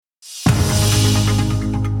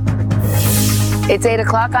It's 8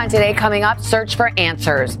 o'clock on Today. Coming up, search for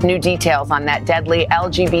answers. New details on that deadly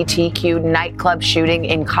LGBTQ nightclub shooting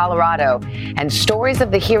in Colorado. And stories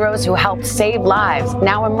of the heroes who helped save lives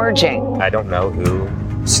now emerging. I don't know who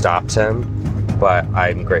stopped him, but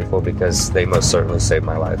I'm grateful because they most certainly saved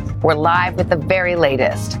my life. We're live with the very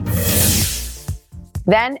latest.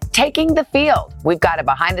 Then, taking the field. We've got a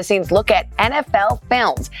behind-the-scenes look at NFL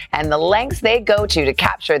films and the lengths they go to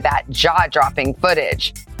capture that jaw-dropping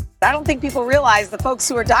footage. I don't think people realize the folks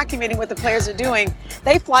who are documenting what the players are doing,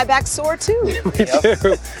 they fly back sore too.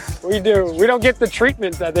 We do. We don't get the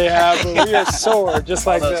treatment that they have, but we are sore, just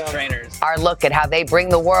like those trainers. Our look at how they bring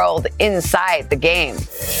the world inside the game.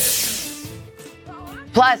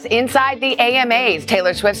 Plus, inside the AMAs,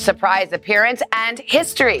 Taylor Swift's surprise appearance and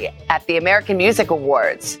history at the American Music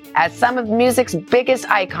Awards. As some of music's biggest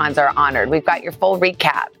icons are honored, we've got your full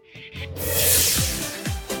recap.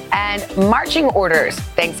 And marching orders.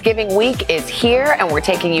 Thanksgiving week is here, and we're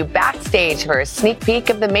taking you backstage for a sneak peek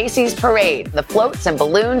of the Macy's parade. The floats and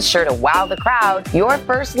balloons sure to wow the crowd. Your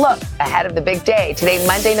first look ahead of the big day. Today,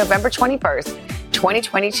 Monday, November 21st,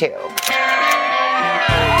 2022.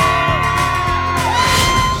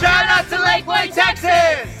 Shout out to Lakeway,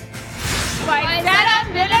 Texas!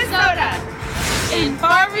 Whiteside, Minnesota! In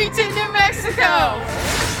Farmington, New Mexico!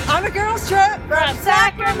 On a girls' trip From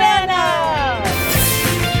Sacramento!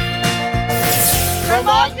 From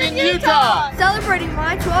Ogden, Utah! Celebrating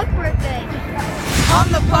my 12th birthday. On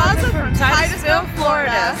the plaza from Titusville,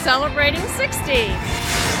 Florida, celebrating 60.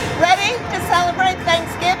 Ready to celebrate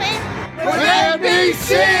Thanksgiving? With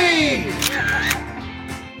NBC!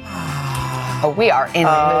 Oh, we are in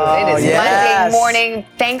the mood. It is Monday morning,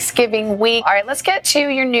 Thanksgiving week. All right, let's get to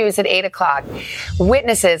your news at 8 o'clock.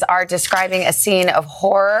 Witnesses are describing a scene of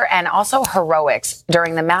horror and also heroics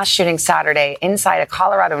during the mass shooting Saturday inside a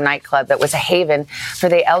Colorado nightclub that was a haven for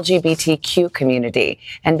the LGBTQ community.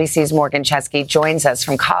 NBC's Morgan Chesky joins us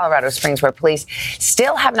from Colorado Springs, where police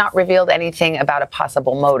still have not revealed anything about a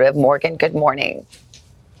possible motive. Morgan, good morning.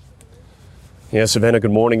 Yeah, Savannah,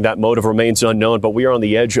 good morning. That motive remains unknown, but we are on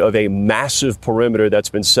the edge of a massive perimeter that's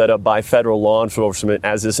been set up by federal law enforcement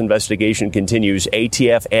as this investigation continues.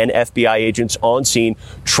 ATF and FBI agents on scene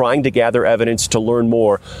trying to gather evidence to learn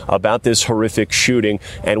more about this horrific shooting.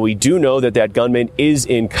 And we do know that that gunman is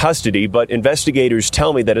in custody, but investigators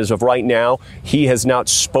tell me that as of right now, he has not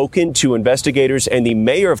spoken to investigators. And the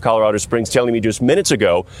mayor of Colorado Springs telling me just minutes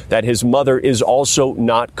ago that his mother is also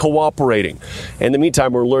not cooperating. In the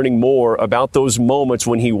meantime, we're learning more about those moments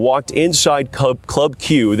when he walked inside Club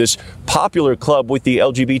Q, this popular club with the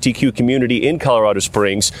LGBTQ community in Colorado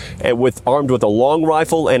Springs, and armed with a long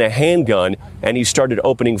rifle and a handgun, and he started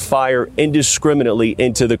opening fire indiscriminately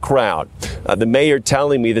into the crowd. The mayor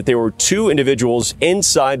telling me that there were two individuals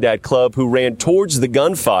inside that club who ran towards the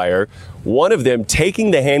gunfire, one of them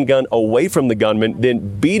taking the handgun away from the gunman,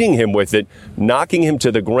 then beating him with it, knocking him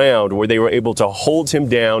to the ground, where they were able to hold him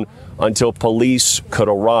down until police could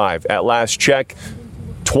arrive. At last check,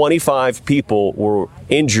 25 people were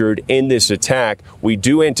injured in this attack. We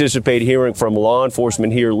do anticipate hearing from law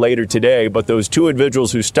enforcement here later today, but those two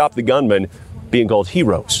individuals who stopped the gunman being called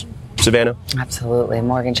heroes. Savannah? Absolutely.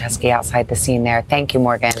 Morgan Chesky outside the scene there. Thank you,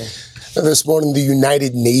 Morgan. This morning, the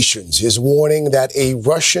United Nations is warning that a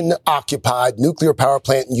Russian-occupied nuclear power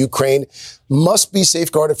plant in Ukraine must be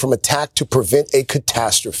safeguarded from attack to prevent a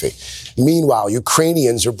catastrophe. Meanwhile,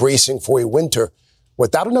 Ukrainians are bracing for a winter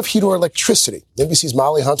without enough heat or electricity. NBC's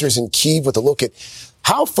Molly Hunter's in Kyiv with a look at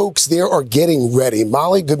how folks there are getting ready.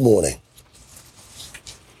 Molly, good morning.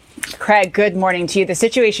 Craig, good morning to you. The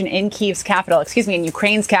situation in in Ukraine's capital,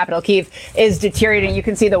 Kyiv, is deteriorating. You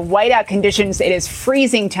can see the whiteout conditions. It is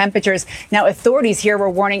freezing temperatures. Now, authorities here were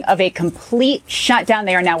warning of a complete shutdown.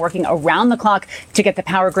 They are now working around the clock to get the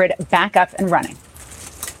power grid back up and running.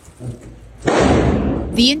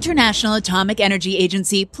 The International Atomic Energy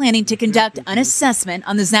Agency planning to conduct an assessment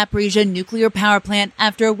on the Zaporizhzhia nuclear power plant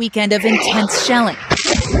after a weekend of intense shelling.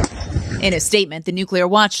 In a statement, the nuclear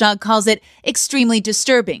watchdog calls it extremely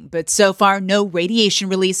disturbing, but so far no radiation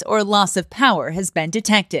release or loss of power has been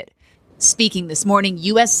detected. Speaking this morning,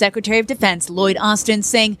 U.S. Secretary of Defense Lloyd Austin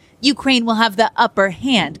saying Ukraine will have the upper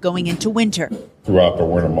hand going into winter. Throughout the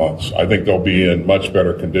winter months, I think they'll be in much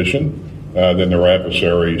better condition than their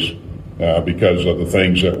adversaries because of the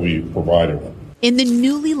things that we provided them. In the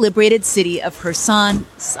newly liberated city of Kherson,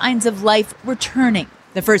 signs of life returning,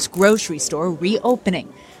 the first grocery store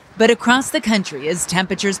reopening. But across the country, as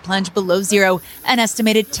temperatures plunge below zero, an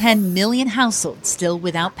estimated 10 million households still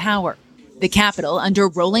without power. The capital under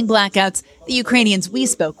rolling blackouts, the Ukrainians we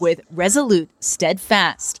spoke with resolute,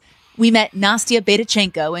 steadfast. We met Nastya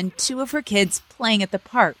Bedachenko and two of her kids playing at the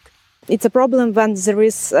park. It's a problem when there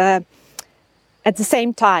is, at the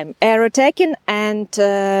same time, air attacking and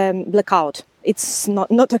blackout. It's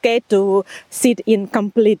not okay to sit in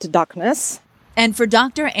complete darkness. And for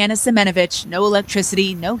Dr. Anna Semenovich, no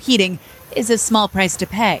electricity, no heating is a small price to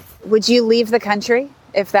pay. Would you leave the country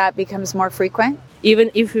if that becomes more frequent? Even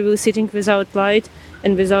if we were sitting without light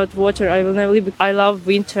and without water, I will never leave. I love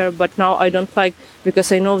winter, but now I don't like,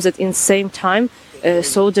 because I know that in the same time,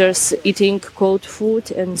 soldiers eating cold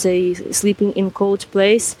food and they sleeping in cold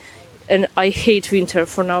place. And I hate winter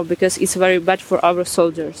for now because it's very bad for our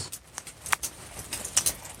soldiers.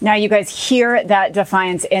 Now you guys hear that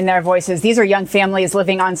defiance in their voices. These are young families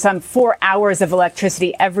living on some 4 hours of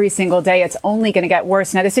electricity every single day. It's only going to get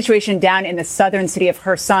worse. Now the situation down in the southern city of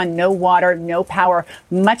Kherson, no water, no power,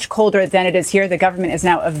 much colder than it is here. The government is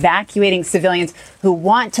now evacuating civilians who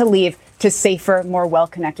want to leave to safer, more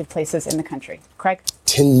well-connected places in the country. Craig?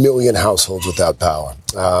 10 million households without power.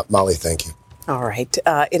 Molly, thank you. All right.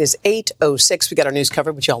 It is 8:06. We got our news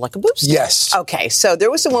covered. Would you all like a boost? Yes. Okay. So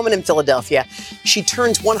there was a woman in Philadelphia. She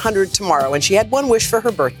turns 100 tomorrow, and she had one wish for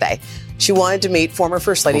her birthday. She wanted to meet former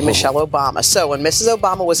First Lady Michelle Obama. So when Mrs.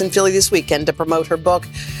 Obama was in Philly this weekend to promote her book,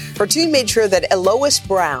 her team made sure that Elois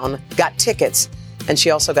Brown got tickets, and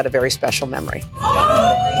she also got a very special memory.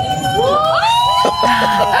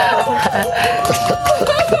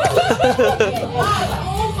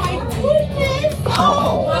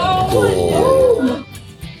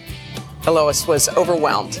 Elois was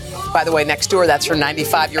overwhelmed. By the way, next door, that's her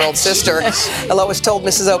 95-year-old sister. Elois told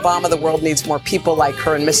Mrs. Obama the world needs more people like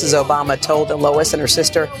her, and Mrs. Obama told Elois and her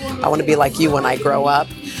sister, I want to be like you when I grow up.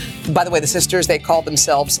 By the way, the sisters, they called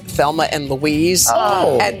themselves Thelma and Louise.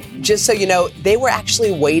 Oh. And just so you know, they were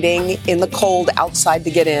actually waiting in the cold outside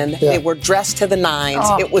to get in. Yeah. They were dressed to the nines.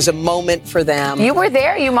 Oh. It was a moment for them. You were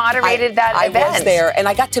there. You moderated that event. I was there, and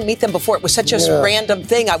I got to meet them before. It was such a random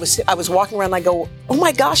thing. I was walking around, and I go, oh,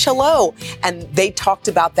 my gosh, hello. And they talked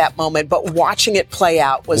about that moment, but watching it play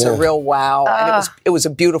out was a real wow. And it was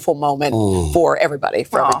a beautiful moment for everybody,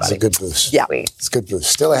 It's a good boost. Yeah. It's a good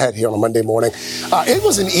boost. Still ahead here on a Monday morning. It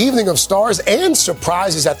was an evening of stars and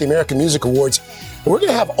surprises at the American Music Awards. We're going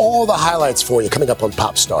to have all the highlights for you coming up on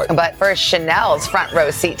Pop Start. But first, Sheinelle's front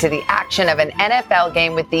row seat to the action of an NFL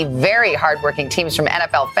game with the very hardworking teams from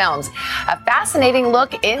NFL Films. A fascinating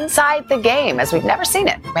look inside the game as we've never seen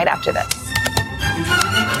it right after this.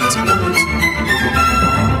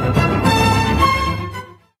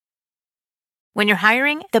 When you're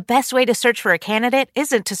hiring, the best way to search for a candidate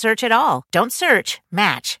isn't to search at all. Don't search,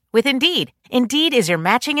 match with Indeed. Indeed is your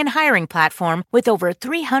matching and hiring platform with over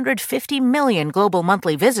 350 million global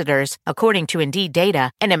monthly visitors, according to Indeed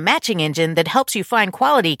data, and a matching engine that helps you find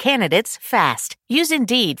quality candidates fast. Use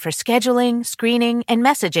Indeed for scheduling, screening, and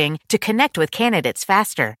messaging to connect with candidates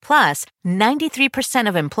faster. Plus, 93%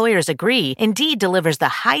 of employers agree Indeed delivers the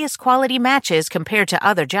highest quality matches compared to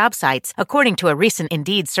other job sites, according to a recent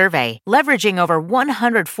Indeed survey. Leveraging over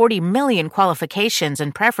 140 million qualifications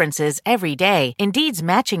and preferences every day, Indeed's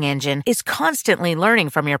matching engine is constantly learning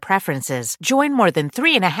from your preferences. Join more than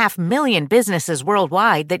 3.5 million businesses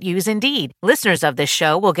worldwide that use Indeed. Listeners of this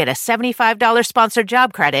show will get a $75 sponsored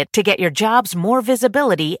job credit to get your jobs more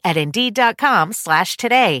visibility at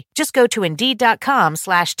Indeed.com/today. Just go to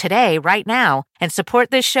Indeed.com/today right now and support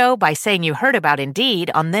this show by saying you heard about Indeed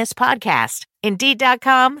on this podcast.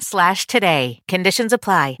 Indeed.com/today. Conditions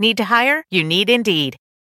apply. Need to hire? You need Indeed.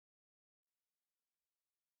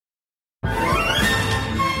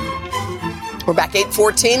 We're back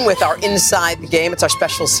 8:14 with our Inside the Game. It's our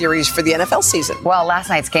special series for the NFL season. Well, last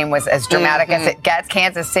night's game was as dramatic as it gets.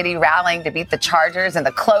 Kansas City rallying to beat the Chargers in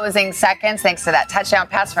the closing seconds thanks to that touchdown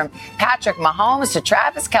pass from Patrick Mahomes to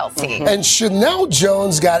Travis Kelce. And Sheinelle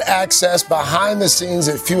Jones got access behind the scenes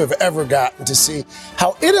that few have ever gotten to see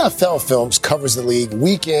how NFL Films covers the league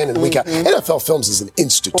week in and week out. NFL Films is an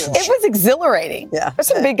institution. It was exhilarating. Yeah. There's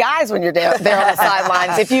some big guys when you're there on the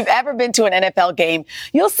sidelines. If you've ever been to an NFL game,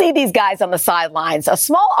 you'll see these guys on the sidelines, a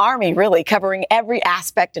small army really covering every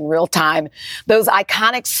aspect in real time. Those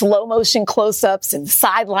iconic slow motion close-ups and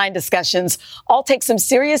sideline discussions all take some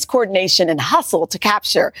serious coordination and hustle to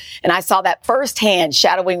capture. And I saw that firsthand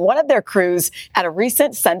shadowing one of their crews at a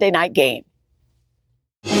recent Sunday night game.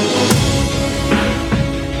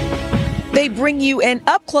 They bring you an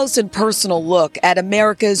up-close and personal look at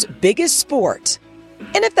America's biggest sport.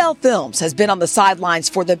 NFL Films has been on the sidelines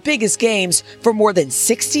for the biggest games for more than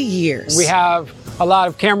 60 years. We have a lot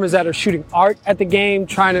of cameras that are shooting art at the game,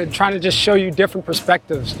 trying to just show you different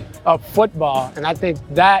perspectives of football. And I think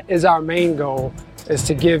that is our main goal, is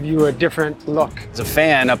to give you a different look. As a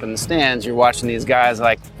fan up in the stands, you're watching these guys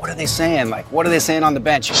like, what are they saying? Like, what are they saying on the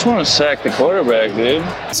bench? Just want to sack the quarterback,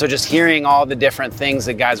 dude. So just hearing all the different things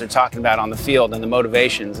that guys are talking about on the field and the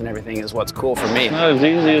motivations and everything is what's cool for me. Not as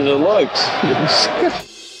easy as it looks.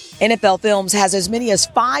 NFL Films has as many as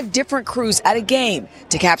 5 different crews at a game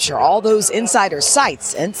to capture all those insider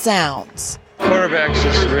sights and sounds. Quarterback's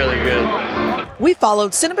just really good. We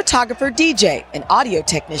followed cinematographer DJ and audio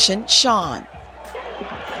technician Sean.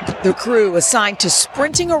 The crew assigned to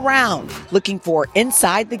sprinting around looking for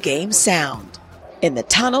inside the game sound. In the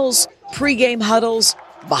tunnels, pregame huddles,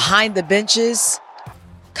 behind the benches,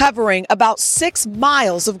 covering about 6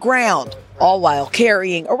 miles of ground, all while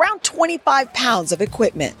carrying around 25 pounds of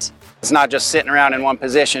equipment. It's not just sitting around in one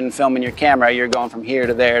position filming your camera. You're going from here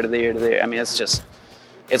to there to there to there. I mean, it's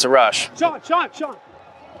a rush. Sean.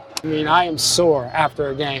 I mean, I am sore after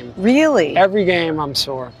a game. Really? Every game I'm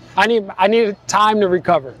sore. I need time to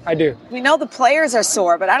recover. I do. We know the players are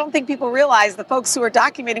sore, but I don't think people realize the folks who are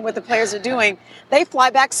documenting what the players are doing, they fly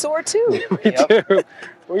back sore too.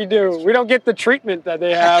 We do. We don't get the treatment that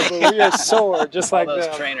they have, but we are sore just like those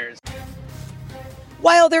them. Trainers.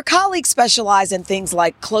 While their colleagues specialize in things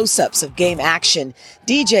like close-ups of game action,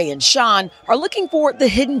 DJ and Sean are looking for the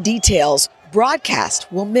hidden details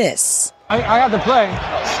broadcast will miss. I got the play.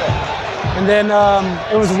 And then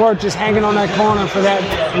it was worth just hanging on that corner for that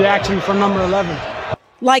reaction from number 11.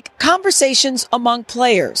 Like conversations among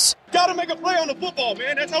players. Gotta make a play on the football,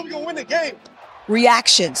 man. That's how we gonna win the game.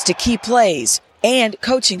 Reactions to key plays and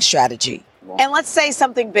coaching strategy. And let's say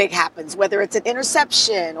something big happens, whether it's an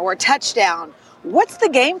interception or a touchdown. What's the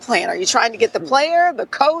game plan? Are you trying to get the player, the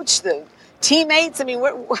coach, the teammates? I mean,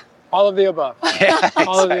 what? All of the above.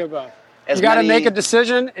 All of the above. You got to make a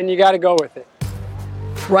decision, and you got to go with it.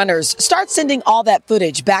 Runners start sending all that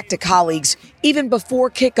footage back to colleagues even before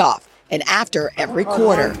kickoff and after every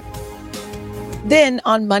quarter. Then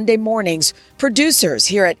on Monday mornings, producers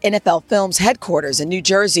here at NFL Films headquarters in New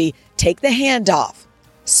Jersey take the handoff,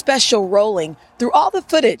 special rolling through all the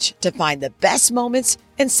footage to find the best moments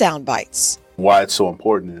and sound bites. Why it's so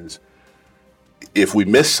important is if we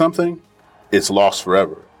miss something, it's lost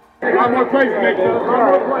forever.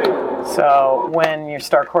 So when your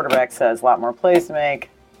star quarterback says a lot more plays to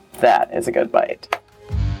make, that is a good bite.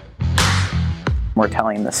 We're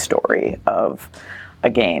telling the story of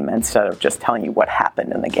a game instead of just telling you what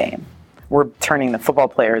happened in the game. We're turning the football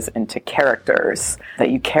players into characters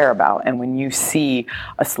that you care about. And when you see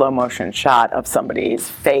a slow motion shot of somebody's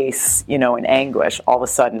face, in anguish, all of a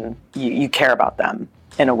sudden you care about them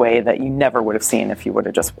in a way that you never would have seen if you would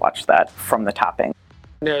have just watched that from the topping.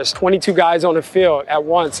 There's 22 guys on the field at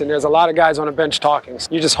once, and there's a lot of guys on the bench talking.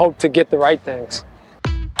 So you just hope to get the right things.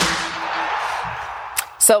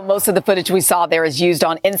 So most of the footage we saw there is used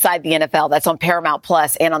on Inside the NFL. That's on Paramount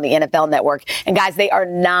Plus and on the NFL Network. And guys, they are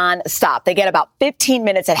nonstop. They get about 15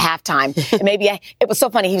 minutes at halftime. And it was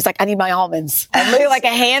so funny. He was like, I need my almonds. And maybe like a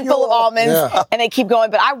handful of almonds. Yeah. And they keep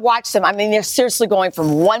going. But I watched them. I mean, they're seriously going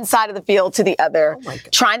from one side of the field to the other,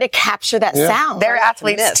 trying to capture that sound. They're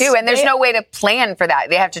athletes too. And there's no way to plan for that.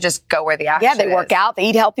 They have to just go where the action is. Yeah, they work out. They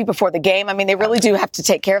eat healthy before the game. I mean, they really do have to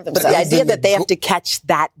take care of themselves. But the idea that they have to catch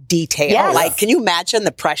that detail. Yes. Like, can you imagine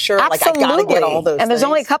the pressure? Absolutely. Like, I gotta get all those and there's things.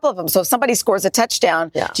 only a couple of them. So if somebody scores a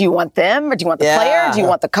touchdown, do you want them or do you want the player? Do you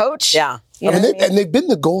want the coach? Yeah. And they've been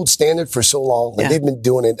the gold standard for so long. Like they've been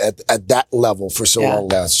doing it at that level for so long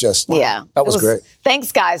now. It's just, that was great.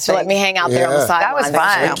 Thanks, guys, for letting me hang out there on the sideline.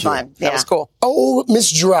 That was fun. That was cool. Oh,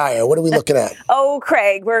 Miss Dreyer, what are we looking at? Oh,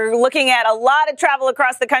 Craig, we're looking at a lot of travel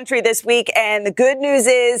across the country this week. And the good news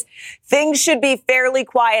is things should be fairly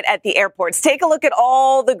quiet at the airports. Take a look at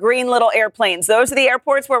all the green little airplanes. Those are the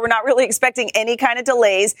airports where we're not really expecting any kind of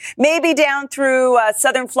delays. Maybe down through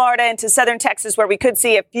southern Florida into southern Texas, where we could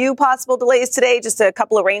see a few possible delays today. Just a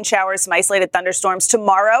couple of rain showers, some isolated thunderstorms.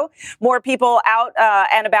 Tomorrow, more people out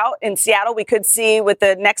and about in Seattle. We could see with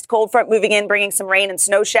the next cold front moving in, bringing some rain and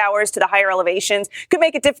snow showers to the higher elevations. Could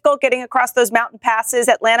make it difficult getting across those mountain passes.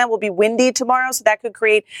 Atlanta will be windy tomorrow, so that could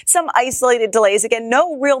create some isolated delays. Again,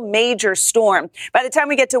 no real major storm. By the time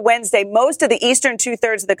we get to Wednesday, most of the eastern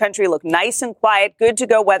 2/3 of the country look nice and quiet, good to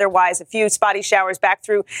go weather-wise. A few spotty showers back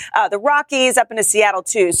through the Rockies, up into Seattle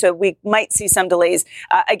too. So we might see some delays.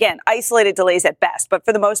 Again, isolated isolated delays at best. But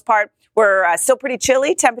for the most part, we're still pretty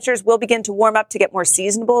chilly. Temperatures will begin to warm up to get more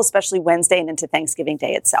seasonable, especially Wednesday and into Thanksgiving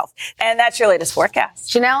Day itself. And that's your latest forecast.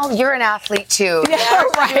 Sheinelle, you're an athlete too. Yeah,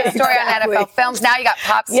 right. A story on NFL Films. Now you got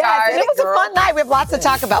pop stars. Yes, it was a fun night. We have lots to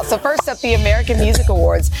talk about. So first up, the American Music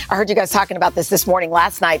Awards. I heard you guys talking about this morning.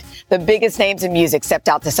 Last night, the biggest names in music stepped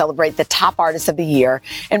out to celebrate the top artists of the year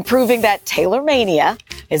and proving that Taylor Mania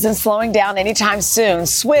isn't slowing down anytime soon.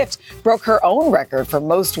 Swift broke her own record for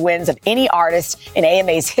most wins of any artist in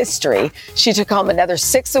AMA's history. She took home another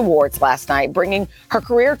 6 awards last night, bringing her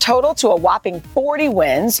career total to a whopping 40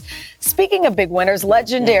 wins. Speaking of big winners,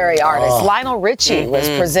 legendary artist Lionel Richie was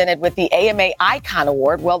presented with the AMA Icon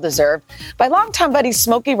Award, well-deserved, by longtime buddy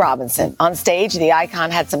Smokey Robinson. On stage, the icon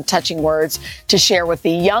had some touching words to share with the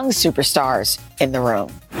young superstars in the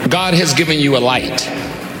room. God has given you a light.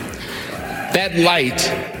 That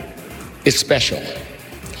light is special.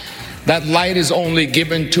 That light is only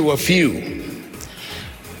given to a few.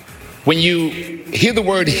 When you hear the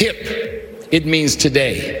word hip, it means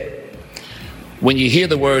today. When you hear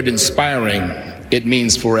the word inspiring, it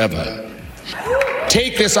means forever.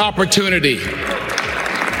 Take this opportunity.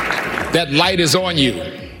 That light is on you.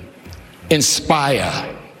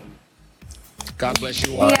 Inspire. God bless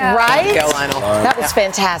you all. Yeah. Right? Go, Lionel. That was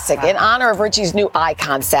fantastic. In honor of Richie's new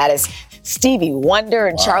icon status, Stevie Wonder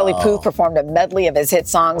and Charlie Puth performed a medley of his hit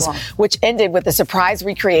songs, which ended with a surprise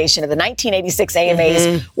recreation of the 1986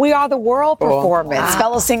 AMA's We Are the World performance.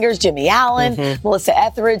 Fellow singers Jimmy Allen, Melissa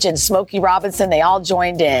Etheridge, and Smokey Robinson, they all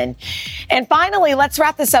joined in. And finally, let's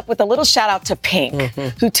wrap this up with a little shout out to Pink,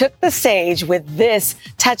 who took the stage with this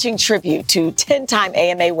touching tribute to 10-time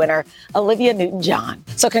AMA winner Olivia Newton-John.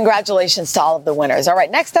 So congratulations to all of the winners. All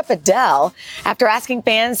right, next up, Adele. After asking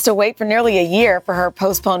fans to wait for nearly a year for her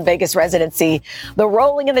postponed Vegas residency, the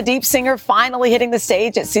Rolling in the Deep singer finally hitting the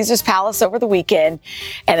stage at Caesars Palace over the weekend.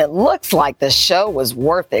 And it looks like the show was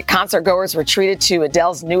worth it. Concert goers were treated to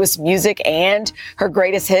Adele's newest music and her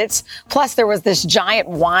greatest hits. Plus, there was this giant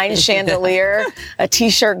wine chandelier, a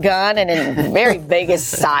T-shirt gun, and in very Vegas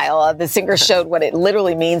style, the singer showed what it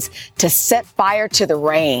literally means to set fire to the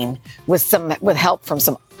rain with help from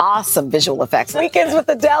some awesome visual effects. Weekends with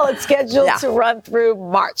Adele, it's scheduled to run through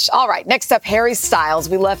March. All right, next up, Harry Styles.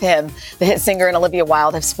 We love him. The hit singer and Olivia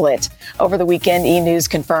Wilde have split. Over the weekend, E! News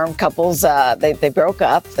confirmed couples, they broke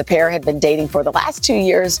up. The pair had been dating for the last 2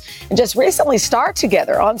 years and just recently starred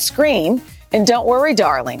together on screen in Don't Worry,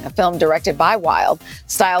 Darling, a film directed by Wilde.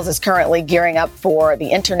 Styles is currently gearing up for the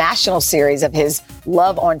international series of his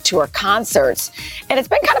Love on Tour concerts. And it's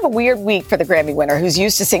been kind of a weird week for the Grammy winner, who's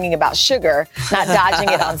used to singing about sugar, not dodging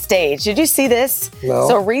it on stage. Did you see this? No.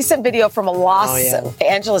 So a recent video from a Los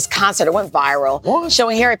Angeles concert, it went viral,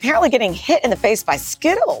 showing Harry apparently getting hit in the face by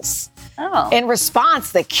Skittles. In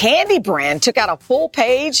response, the candy brand took out a full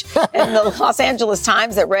page in the Los Angeles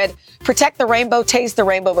Times that read, "Protect the rainbow, taste the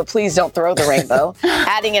rainbow, but please don't throw the rainbow."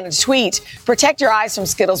 Adding in a tweet, "Protect your eyes from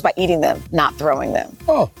Skittles by eating them, not throwing them."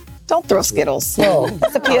 Don't throw Skittles. No.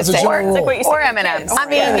 That's a PSA. Or M&Ms. I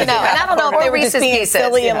mean, and I don't know if they were just being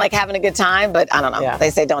silly and like having a good time, but I don't know.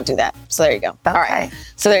 They say don't do that. So there you go. All right.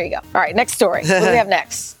 So there you go. All right, next story. What do we have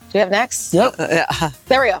next? Do we have next? Yep.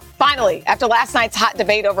 There we go. Finally, after last night's hot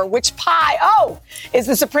debate over which pie, is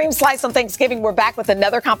the supreme slice on Thanksgiving, we're back with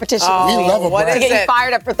another competition we love a bracket. to get you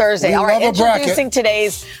fired up for Thursday. We All right, love a bracket. introducing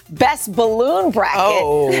today's best balloon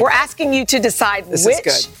bracket. We're asking you to decide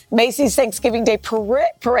which Macy's Thanksgiving Day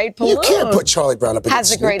parade balloon You can't put Charlie Brown up against has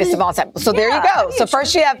the greatest of all time. So there you go. So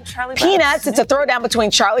first you have Peanuts. It's a throwdown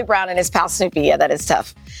between Charlie Brown and his pal Snoopy. Yeah, that is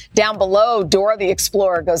tough. Down below, Dora the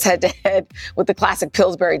Explorer goes head-to-head with the classic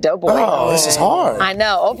Pillsbury Doughboy. Oh, this is hard. I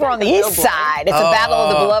know. Over on the east side, it's a battle of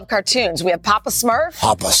the beloved cartoons. We have Papa Smurf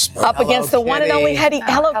up against the one and only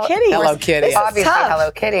Hello Kitty. Hello Kitty. This is Obviously, tough.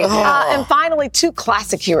 Hello Kitty. And finally, two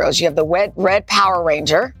classic heroes. You have the Red Power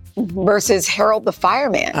Ranger versus Harold the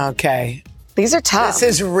Fireman. Okay. These are tough.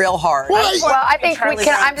 This is real hard. Well, I think we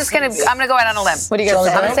can. I'm gonna go out on a limb. What are you going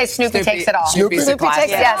to say? I'm going to say Snoopy takes it all. Snoopy takes it all.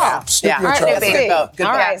 Yes. All right,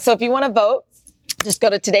 All right. So if you want to vote, just go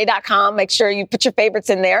to today.com. Make sure you put your favorites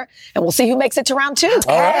in there, and we'll see who makes it to round 2.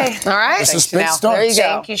 Okay. All right. The suspense starts. There you go.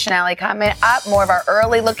 Thank you, Sheinelle. Coming up, more of our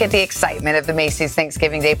early look at the excitement of the Macy's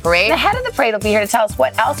Thanksgiving Day Parade. The head of the parade will be here to tell us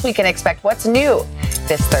what else we can expect, what's new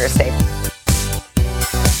this Thursday.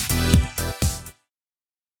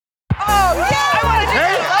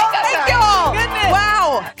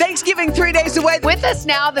 Thanksgiving 3 days away. With us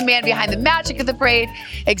now, the man behind the magic of the parade,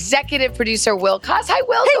 executive producer Will Koss. Hi,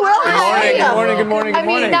 Will. Hey, Will. Good morning. I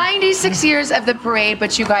mean, 96 years of the parade,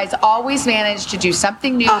 but you guys always manage to do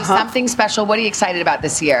something new, something special. What are you excited about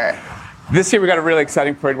this year? This year we got a really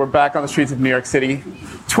exciting parade. We're back on the streets of New York City.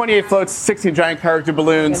 28 floats, 16 giant character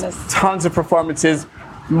balloons, tons of performances,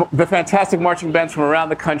 the fantastic marching bands from around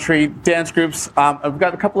the country, dance groups. We've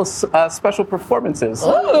got a couple of special performances.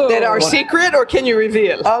 That are secret, or can you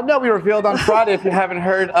reveal? Oh, no, we revealed on Friday. If you haven't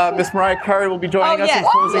heard, Miss Mariah Carey will be joining us. Yes. And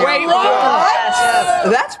closing Wait, out.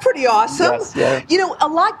 what? That's pretty awesome. Yes, yeah. You know, a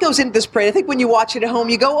lot goes into this parade. I think when you watch it at home,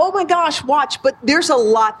 you go, oh my gosh, watch. But there's a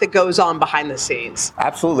lot that goes on behind the scenes.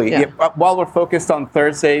 Absolutely. Yeah. Yeah, while we're focused on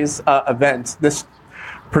Thursday's event, this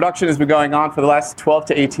production has been going on for the last 12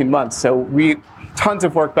 to 18 months. So tons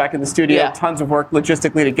of work back in the studio, tons of work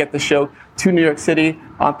logistically to get the show to New York City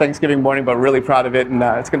on Thanksgiving morning, but really proud of it, and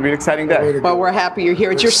it's going to be an exciting day. Well, we're happy you're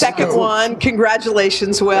here. It's your second one.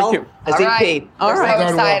 Congratulations, Will. Thank you. As All right. EP. We're so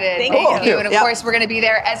excited. Thank you. And of Yep. course, we're going to be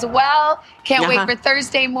there as well. Can't Uh-huh. wait for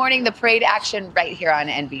Thursday morning, the parade action right here on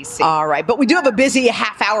NBC. All right, but we do have a busy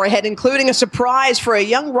half hour ahead, including a surprise for a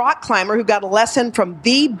young rock climber who got a lesson from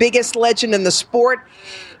the biggest legend in the sport.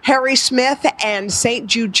 Harry Smith and St.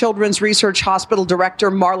 Jude Children's Research Hospital Director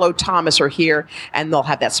Marlo Thomas are here, and they'll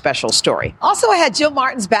have that special story. Also ahead, Jill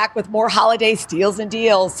Martin's back with more holiday steals and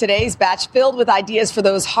deals. Today's batch filled with ideas for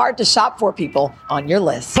those hard to shop for people on your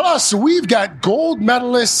list. Plus, we've got gold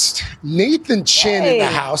medalist Nathan Chen in the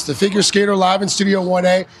house, the figure skater live in Studio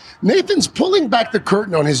 1A. Nathan's pulling back the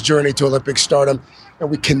curtain on his journey to Olympic stardom, and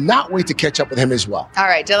we cannot wait to catch up with him as well. All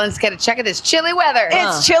right, Dylan, let's get a check of this chilly weather.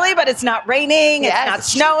 It's chilly, but it's not raining. It's not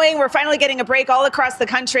snowing. We're finally getting a break all across the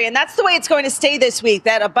country, and that's the way it's going to stay this week.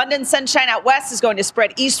 That abundant sunshine out west is going to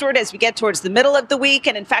spread eastward as we get towards the middle of the week.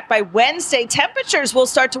 And in fact, by Wednesday, temperatures will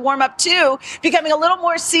start to warm up too, becoming a little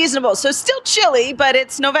more seasonable. So still chilly, but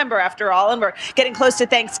it's November after all, and we're getting close to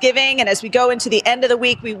Thanksgiving. And as we go into the end of the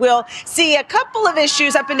week, we will see a couple of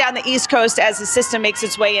issues up and down the East Coast as the system makes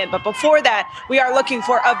its way in. But before that, we are looking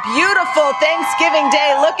for a beautiful Thanksgiving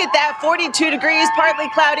day. Look at that, 42 degrees, partly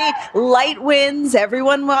cloudy, light winds.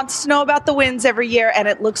 Everyone wants to know about the winds every year, and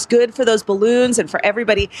it looks good for those balloons and for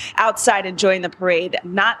everybody outside enjoying the parade.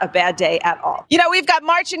 Not a bad day at all. You know, we've got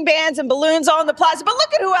marching bands and balloons all in the plaza, but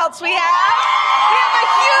look at who else we have. We have a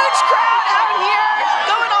huge crowd out here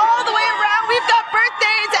going all the way around. We've got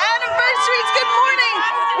birthdays, anniversaries. Good morning.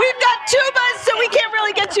 We've got tubas, so we can't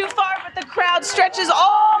really get too far, but the crowd stretches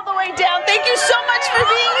all the way down. Thank you so much for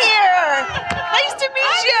being here. Nice to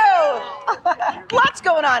meet you. Lots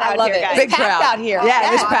going on out here, guys. Big crowd out here.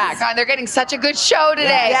 Yeah, it's packed. They're getting such a good show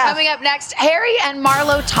today. Yeah. Coming up next, Harry and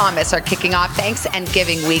Marlo Thomas are kicking off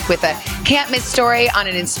Thanksgiving week with a can't miss story on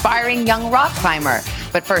an inspiring young rock climber.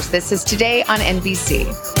 But first, this is Today on NBC.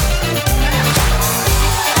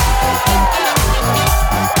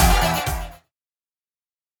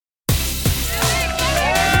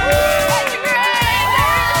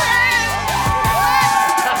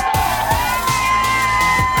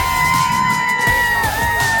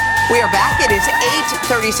 We are back. It is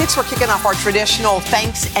 8:36. We're kicking off our traditional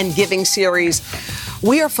Thanks and Giving series.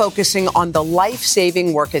 We are focusing on the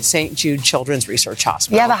life-saving work at St. Jude Children's Research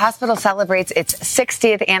Hospital. Yeah, the hospital celebrates its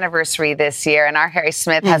 60th anniversary this year, and our Harry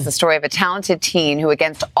Smith has the story of a talented teen who,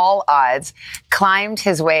 against all odds, climbed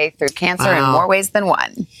his way through cancer in more ways than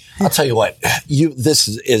one. I'll tell you what, this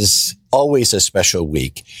is always a special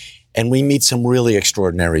week, and we meet some really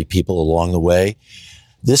extraordinary people along the way.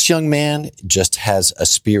 This young man just has a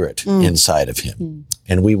spirit inside of him,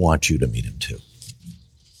 and we want you to meet him too.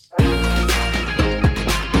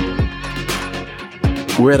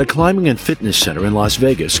 We're at a climbing and fitness center in Las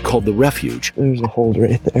Vegas called The Refuge. There's a hold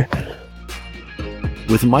right there.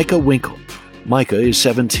 With Micah Winkle. Micah is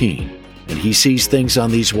 17, and he sees things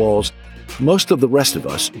on these walls most of the rest of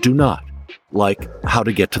us do not, like how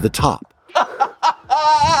to get to the top.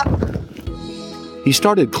 He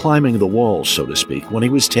started climbing the walls, so to speak, when he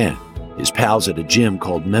was 10. His pals at a gym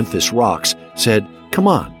called Memphis Rocks said, "Come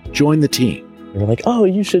on, join the team." They were like, "Oh,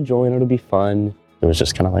 you should join, it'll be fun." It was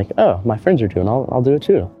just kind of like, oh, my friends are doing it, I'll do it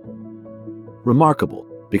too. Remarkable,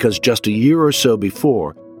 because just a year or so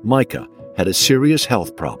before, Micah had a serious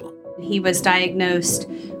health problem. He was diagnosed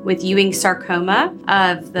with Ewing sarcoma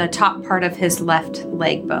of the top part of his left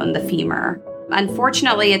leg bone, the femur.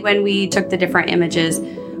 Unfortunately, when we took the different images,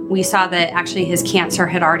 we saw that actually his cancer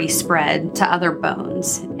had already spread to other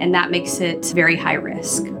bones, and that makes it very high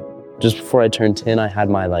risk. Just before I turned 10, I had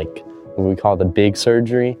my what we call the big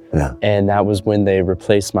surgery. Yeah. And that was when they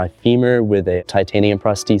replaced my femur with a titanium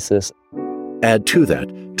prosthesis. Add to that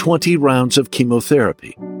 20 rounds of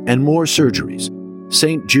chemotherapy and more surgeries.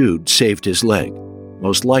 St. Jude saved his leg,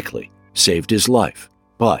 most likely saved his life,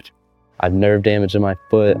 but I have nerve damage in my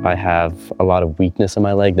foot. I have a lot of weakness in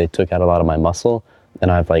my leg. They took out a lot of my muscle,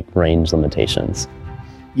 and I have range limitations.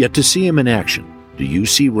 Yet to see him in action, Do you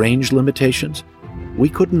see range limitations? We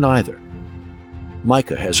couldn't either.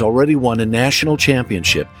 Micah has already won a national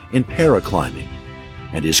championship in paraclimbing,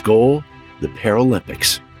 and his goal, the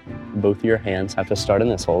Paralympics. Both of your hands have to start in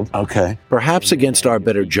this hold. Okay. Perhaps against our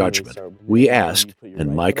better judgment, we asked,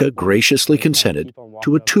 and Micah graciously consented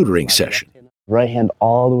to a tutoring session. Right hand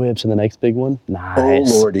all the way up to the next big one.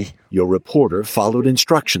 Nice. Oh, Lordy. Your reporter followed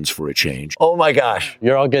instructions for a change. Oh, my gosh.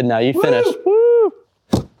 You're all good now. You finished. Woo!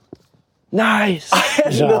 Nice. I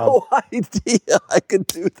had no idea I could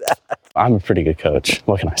do that. I'm a pretty good coach.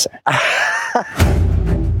 What can I say?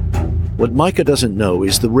 What Micah doesn't know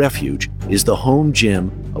is the refuge is the home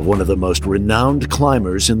gym of one of the most renowned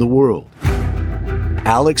climbers in the world.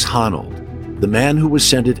 Alex Honnold, the man who was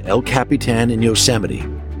sent at El Capitan in Yosemite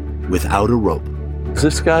without a rope. Does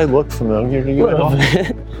this guy look familiar to you at all?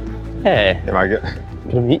 Hey. Am I good?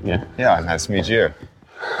 Good to meet you. Yeah, nice to meet you.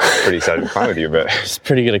 Pretty excited to climb with you a bit. He's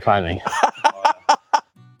pretty good at climbing.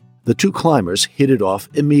 The two climbers hit it off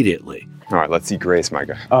immediately. All right, let's see Grace,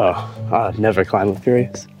 Micah. Oh, I'd never climb with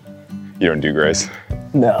Grace. You don't do Grace?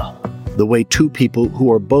 No. The way two people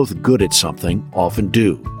who are both good at something often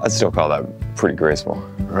do. I'd still call that pretty graceful.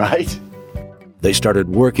 Right? They started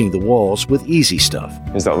working the walls with easy stuff.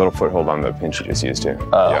 There's that little foothold on the pinch you just used too.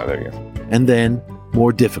 Yeah, there you go. And then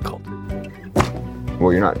more difficult.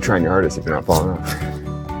 Well, you're not trying your hardest if you're not falling off.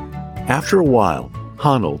 After a while,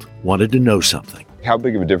 Honnold wanted to know something. How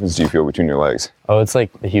big of a difference do you feel between your legs? Oh, it's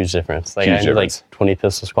like a huge difference. Like I do like 20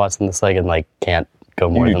 pistol squats in this leg and like can't go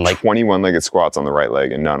more than like 21 legged squats on the right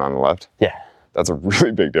leg and none on the left? Yeah. That's a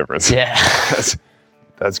really big difference. Yeah.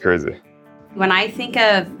 That's crazy. When I think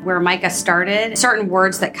of where Micah started, certain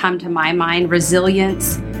words that come to my mind: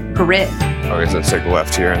 resilience, grit. Okay, so let's take the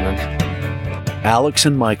left here and then. Alex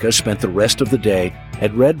and Micah spent the rest of the day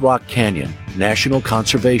at Red Rock Canyon National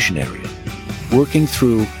Conservation Area, working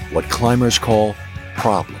through what climbers call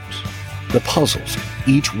problems, the puzzles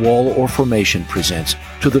each wall or formation presents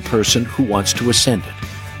to the person who wants to ascend it.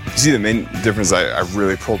 You see the main difference? I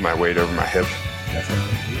really pulled my weight over my hip.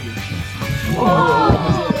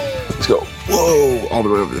 Let's go. Whoa, all the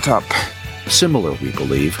way over the top. Similar, we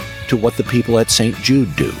believe, to what the people at St.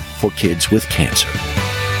 Jude do for kids with cancer.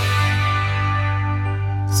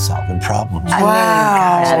 Solving problems.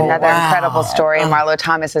 Wow. Another incredible story. Marlo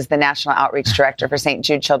Thomas is the National Outreach Director for St.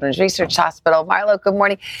 Jude Children's Research Hospital. Marlo, good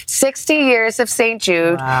morning. 60 years of St.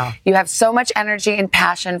 Jude. Wow. You have so much energy and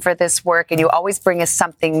passion for this work, and you always bring us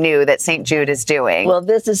something new that St. Jude is doing. Well,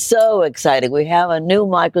 this is so exciting. We have a new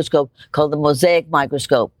microscope called the mosaic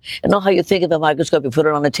microscope. And know how you think of a microscope, you put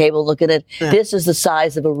it on a table, look at it. Yeah. This is the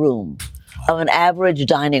size of a room, of an average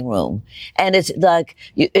dining room. And it's like,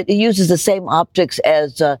 it uses the same optics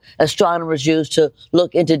as astronomers use to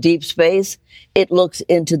look into deep space. It looks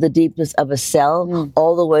into the deepness of a cell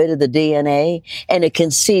all the way to the DNA, and it can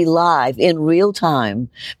see live in real time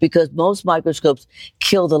because most microscopes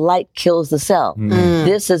kill the light, kills the cell.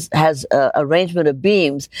 This has an arrangement of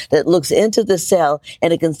beams that looks into the cell,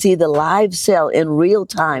 and it can see the live cell in real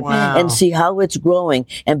time and see how it's growing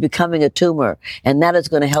and becoming a tumor. And that is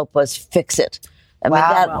going to help us fix it. I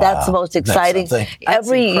mean, that's the most exciting.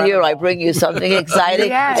 Every year I bring you something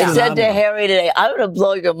exciting. I said to Harry today, I'm going to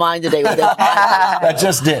blow your mind today with this. That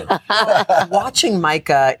just did. Watching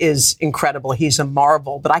Micah is incredible. He's a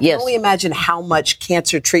marvel. But I can only imagine how much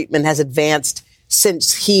cancer treatment has advanced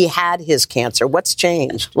since he had his cancer. What's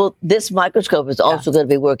changed? Well, this microscope is also going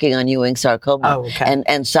to be working on Ewing sarcoma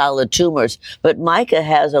and solid tumors. But Micah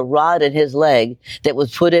has a rod in his leg that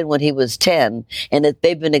was put in when he was 10, and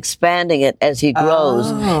they've been expanding it as he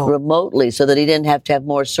grows remotely so that he didn't have to have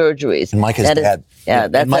more surgeries. And Micah's dad.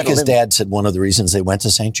 Micah's dad said one of the reasons they went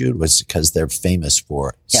to St. Jude was because they're famous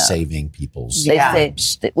for saving people's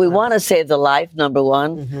lives. We want to save the life, number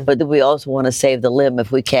one, but we also want to save the limb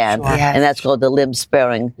if we can. And that's called the limb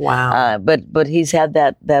sparing. Wow. But he's had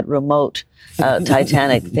that remote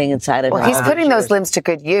Titanic thing inside of him. Well, he's putting those limbs to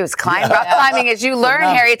good use. Rock climbing, as you learn,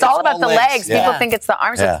 Harry, it's all about the legs. People think it's the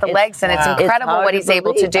arms, it's the legs, and it's incredible what he's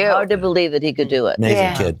able to do. It's hard to believe that he could do it.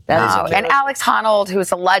 Amazing kid. And Alex Honnold,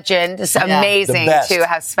 who's a legend, just amazing to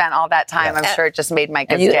have spent all that time. I'm sure it just made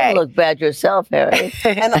Micah's day. You don't look bad yourself, Harry.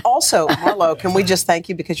 And also, Marlo, can we just thank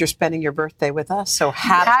you because you're spending your birthday with us? So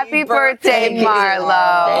happy birthday,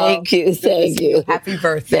 Marlo. Thank you. Happy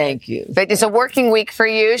birthday. Thank you. But it's a working week for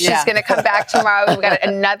you. She's going to come back tomorrow. We've got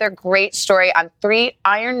another great story on 3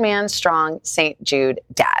 Ironman strong St. Jude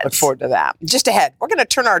dads. Look forward to that. Just ahead, we're going to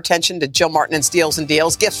turn our attention to Jill Martin's Deals and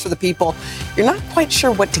Deals, gifts for the people you're not quite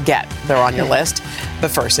sure what to get. They're on your list.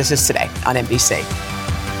 But first, this is Today on NBC.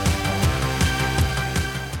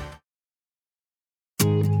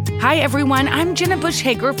 Hi, everyone. I'm Jenna Bush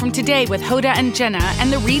Hager from Today with Hoda and Jenna and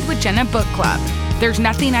the Read with Jenna book club. There's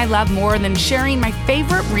nothing I love more than sharing my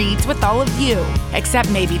favorite reads with all of you, except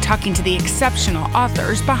maybe talking to the exceptional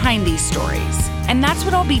authors behind these stories. And that's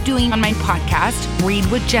what I'll be doing on my podcast, Read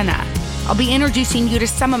with Jenna. I'll be introducing you to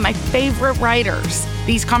some of my favorite writers.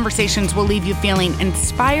 These conversations will leave you feeling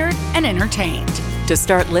inspired and entertained. To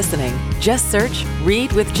start listening, just search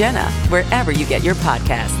Read with Jenna wherever you get your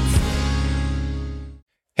podcasts.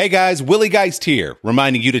 Hey guys, Willie Geist here,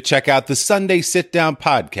 reminding you to check out the Sunday Sit Down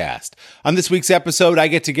podcast. On this week's episode, I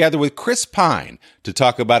get together with Chris Pine to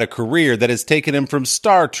talk about a career that has taken him from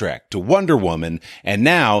Star Trek to Wonder Woman, and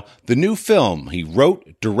now the new film he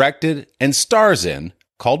wrote, directed, and stars in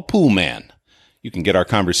called Pool Man. You can get our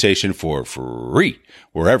conversation for free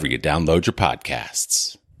wherever you download your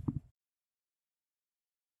podcasts.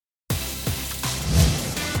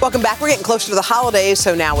 Welcome back. We're getting closer to the holidays,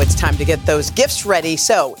 so now it's time to get those gifts ready.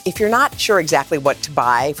 So if you're not sure exactly what to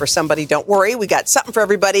buy for somebody, don't worry. We got something for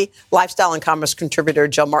everybody. Lifestyle and commerce contributor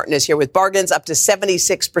Jill Martin is here with bargains up to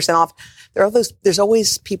 76% off. There's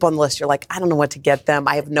always people on the list. You're like, I don't know what to get them.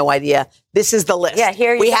 I have no idea. This is the list. Yeah,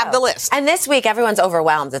 here you go. We have the list. And this week, everyone's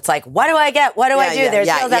overwhelmed. It's like, what do I get? What do I do? There's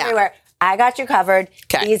deals everywhere. I got you covered.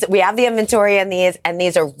 Okay. We have the inventory in these, and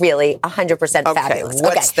these are really 100% fabulous.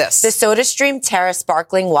 What's this? The SodaStream Terra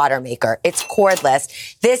Sparkling Water Maker. It's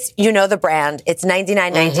cordless. This, you know the brand. It's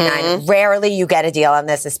 $99.99. Rarely you get a deal on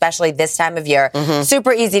this, especially this time of year.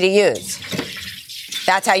 Super easy to use.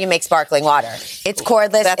 That's how you make sparkling water. It's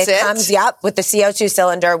cordless. It comes, with the CO2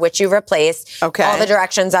 cylinder, which you replace. Okay. All the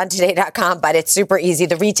directions on today.com, but it's super easy.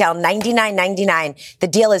 The retail, $99.99. The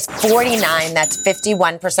deal is $49. That's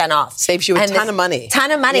 51% off. Saves you a ton of money. Ton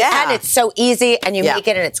of money. Yeah. And it's so easy, and you make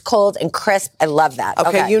it, and it's cold and crisp. I love that.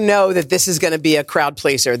 Okay, you know that this is going to be a crowd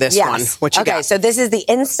pleaser, this one. What you got? So this is the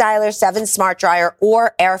InStyler 7 Smart Dryer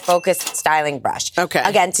or Air Focus Styling Brush. Okay.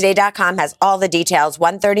 Again, today.com has all the details,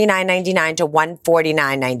 $139.99 to $149.99.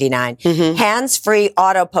 Hands-free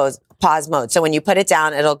auto pause mode. So when you put it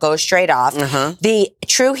down, it'll go straight off. The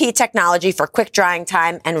True Heat technology for quick drying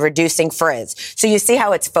time and reducing frizz. So you see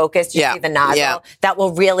how it's focused. You see the nozzle. That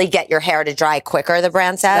will really get your hair to dry quicker, the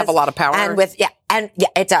brand says. They have a lot of power. And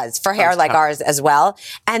it does for hair like ours as well.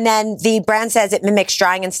 And then the brand says it mimics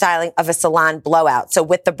drying and styling of a salon blowout. So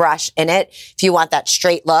with the brush in it, if you want that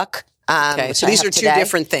straight look. So these are two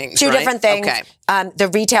different things. Two different things. Okay. The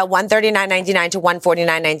retail $139.99 to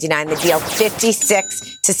 $149.99. The deal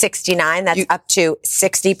 $56 to $69. That's up to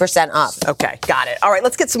 60% off. Okay, got it. All right,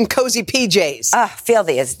 let's get some cozy PJs. Feel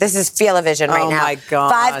these. This is Feel-O-Vision right now. Oh my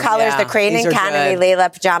God! 5 colors. The Crane and Canary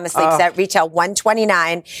Layla pajama sleep set retail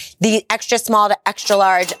 $129. The extra small to extra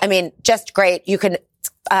large. I mean, just great. You can.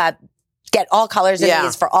 Get all colors in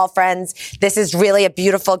these for all friends. This is really a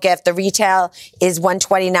beautiful gift. The retail is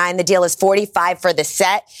 $129. The deal is $45 for the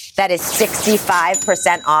set. That is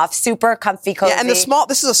 65% off. Super comfy, cozy. Yeah, and this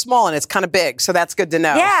is a small and it's kind of big, so that's good to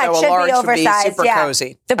know. Yeah, so it should a large be oversized. Would be super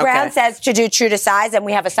cozy. The brand says to do true to size, and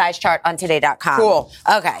we have a size chart on today.com. Cool.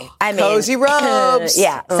 Okay. I mean, cozy robes.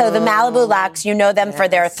 So the Malibu Luxe, you know them for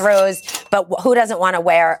their throws, but who doesn't want to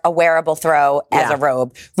wear a wearable throw as a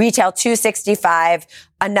robe? Retail $265.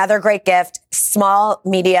 Another great gift, small,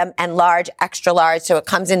 medium, and large, extra large. So it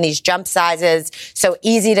comes in these jump sizes. So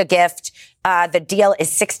easy to gift. The deal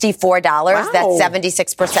is $64. Wow. That's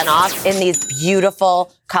 76% off in these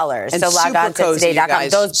beautiful colors. And so log on to today.com.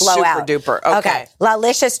 Those blow super out. Duper. Okay.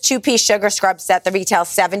 Lalicious 2-piece sugar scrub set. The retail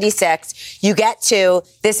 $76. You get 2.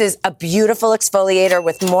 This is a beautiful exfoliator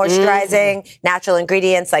with moisturizing natural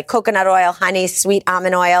ingredients like coconut oil, honey, sweet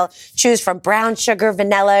almond oil. Choose from brown sugar,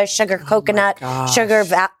 vanilla, sugar coconut, sugar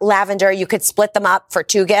lavender. You could split them up for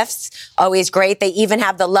 2 gifts. Always great. They even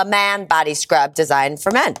have the La Man body scrub designed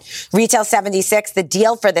for men. Retail $76. The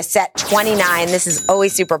deal for the set $29. This is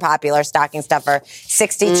always super popular. Stocking stuffer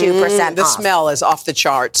 62% off. The smell is off the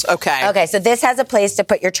charts. Okay, so this has a place to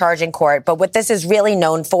put your charging cord, but what this is really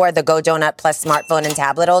known for, the Go Donut Plus smartphone and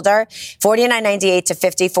tablet holder, $49.98 to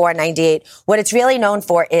 $54.98. What it's really known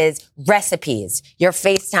for is recipes. Your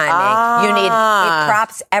FaceTiming. It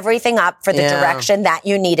props everything up for the direction that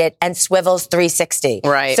you need it and swivels 360.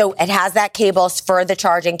 Right. So it has that cable for the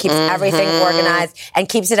charging, keeps everything organized, and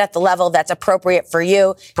keeps it at the level that's appropriate for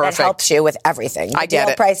you. Perfect. That helps you with everything. The I get deal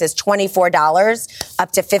it. price is $24.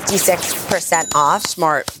 up to 56% off.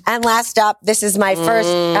 Smart. And last up, this is my first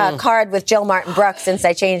card with Jill Martin Brooks since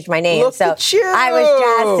I changed my name. Look at you. I was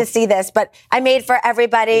jazzed to see this, but I made for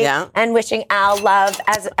everybody and wishing Al love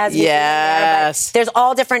as we Yes. there's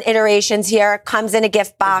all different iterations here. Comes in a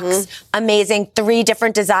gift box. Amazing. 3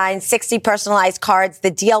 different designs, 60 personalized cards. The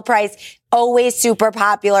deal price, always super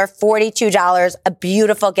popular, $42. A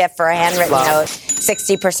beautiful gift for a handwritten note,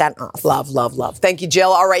 60% off. Love, love, love. Thank you,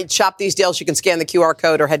 Jill. All right, shop these deals. You can scan the QR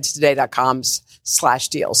code or head to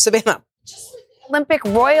today.com/deals. Savannah. Olympic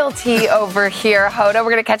royalty over here, Hoda.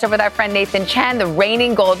 We're going to catch up with our friend Nathan Chen, the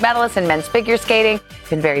reigning gold medalist in men's figure skating.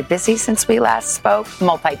 Been very busy since we last spoke,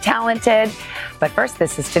 multi-talented. But first,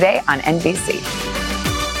 this is Today on NBC.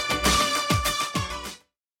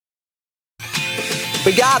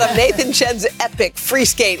 We got him. Nathan Chen's epic free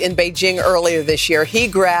skate in Beijing earlier this year. He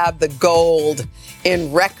grabbed the gold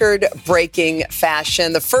in record-breaking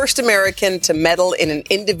fashion. The first American to medal in an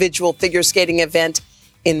individual figure skating event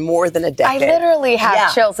in more than a decade. I literally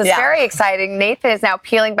have chills. It's very exciting. Nathan is now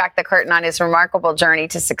peeling back the curtain on his remarkable journey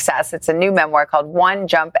to success. It's a new memoir called One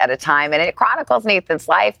Jump at a Time, and it chronicles Nathan's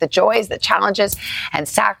life, the joys, the challenges, and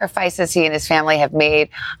sacrifices he and his family have made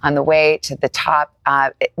on the way to the top.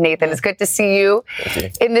 Nathan, it's good to see you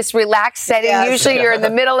in this relaxed setting. Usually you're in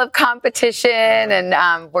the middle of competition,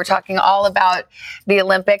 and we're talking all about the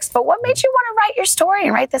Olympics. But what made you want to write your story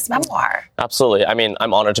and write this memoir? Absolutely. I mean,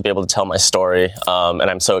 I'm honored to be able to tell my story,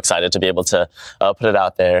 and I'm so excited to be able to put it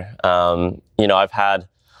out there. I've had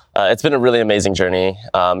it's been a really amazing journey.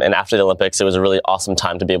 And after the Olympics, it was a really awesome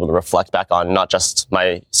time to be able to reflect back on not just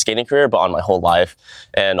my skating career, but on my whole life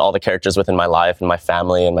and all the characters within my life and my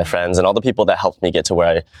family and my friends and all the people that helped me get to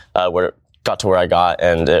where I got to where I got,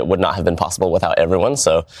 and it would not have been possible without everyone.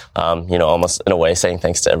 So, almost in a way saying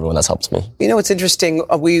thanks to everyone that's helped me. You know, it's interesting.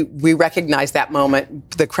 We recognize that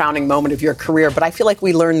moment, the crowning moment of your career, but I feel like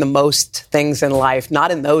we learn the most things in life, not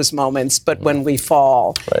in those moments, but when we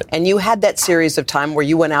fall. Right. And you had that series of time where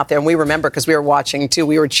you went out there, and we remember because we were watching too,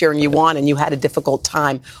 we were cheering you on, and you had a difficult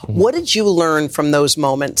time. Mm-hmm. What did you learn from those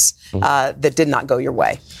moments that did not go your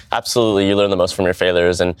way? Absolutely. You learn the most from your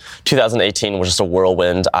failures. And 2018 was just a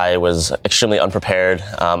whirlwind. I was extremely unprepared.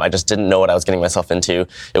 I just didn't know what I was getting myself into.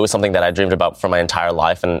 It was something that I dreamed about for my entire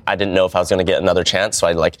life, and I didn't know if I was going to get another chance. So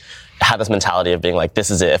I had this mentality of being like, this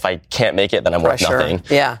is it. If I can't make it, then I'm worth nothing.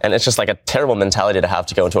 Yeah. And it's just like a terrible mentality to have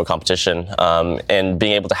to go into a competition, and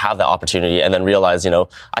being able to have that opportunity and then realize,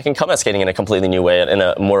 I can come at skating in a completely new way, in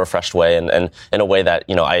a more refreshed way, and in a way that,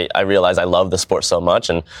 I realize I love the sport so much,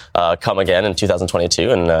 and come again in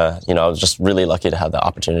 2022. And, I was just really lucky to have that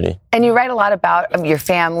opportunity. And you write a lot about your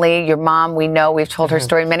family, your mom. We've told her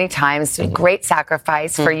story many times. Great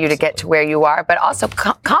sacrifice for you to get to where you are, but also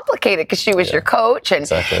complicated because she was your coach and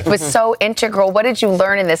was so integral. What did you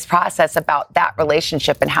learn in this process about that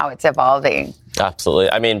relationship and how it's evolving? Absolutely.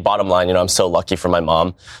 I mean, bottom line, I'm so lucky for my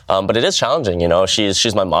mom, but it is challenging.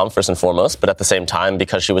 She's my mom first and foremost, but at the same time,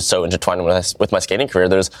 because she was so intertwined with my skating career,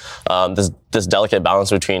 there's this delicate balance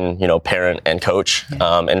between parent and coach,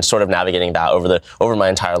 and sort of navigating that over my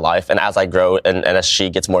entire life. And as I grow and as she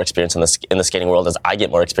gets more experience in the skating world, as I get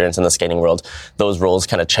more experience in the skating world, those roles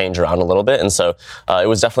kind of change around a little bit. And so it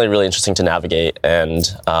was definitely really interesting to navigate, and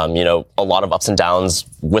a lot of ups and downs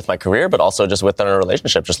with my career, but also just within our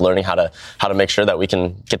relationship, just learning how to make sure that we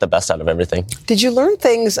can get the best out of everything. Did you learn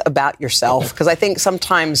things about yourself? Because I think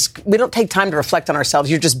sometimes we don't take time to reflect on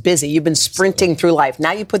ourselves. You're just busy. You've been sprinting through life.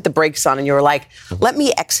 Now you put the brakes on and you were like, let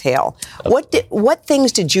me exhale. What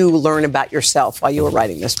things did you learn about yourself while you were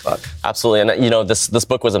writing this book? Absolutely. And, this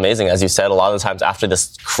book was amazing. As you said, a lot of the times after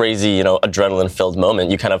this crazy, adrenaline-filled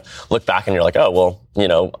moment, you kind of look back and you're like, oh, well,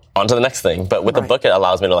 on to the next thing. But with the book, it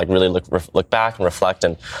allows me to really look back and reflect.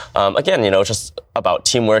 And again, it's just about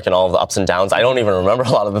teamwork and all of the ups and downs. I don't even remember a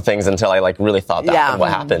lot of the things until I really thought back on what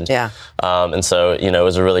happened. Yeah. And so, it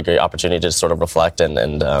was a really great opportunity to sort of reflect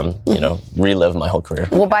and relive my whole career.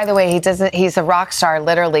 Well, by the way, he's a rock star,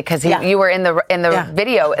 literally, because you were in the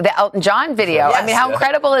video, the Elton John video. Yes. I mean, how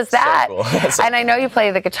incredible is that? So cool. And I know you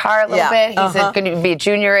play the guitar a little bit. He's going to be a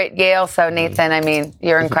junior at Yale. So, Nathan, I mean,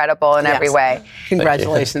 you're incredible in every way.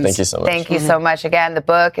 Congratulations. Thank you so much. Thank you so much. Again, the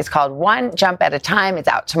book is called One Jump at a Time. It's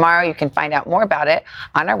out tomorrow. You can find out more about it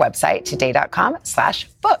on our website,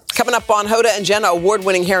 today.com/book. Coming up on Hoda and Jenna,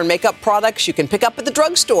 award-winning hair and makeup products you can pick up at the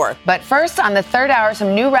drugstore. But first, on the third hour,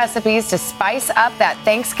 some new recipes to spice up that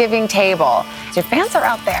Thanksgiving table. Your fans are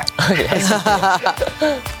out there.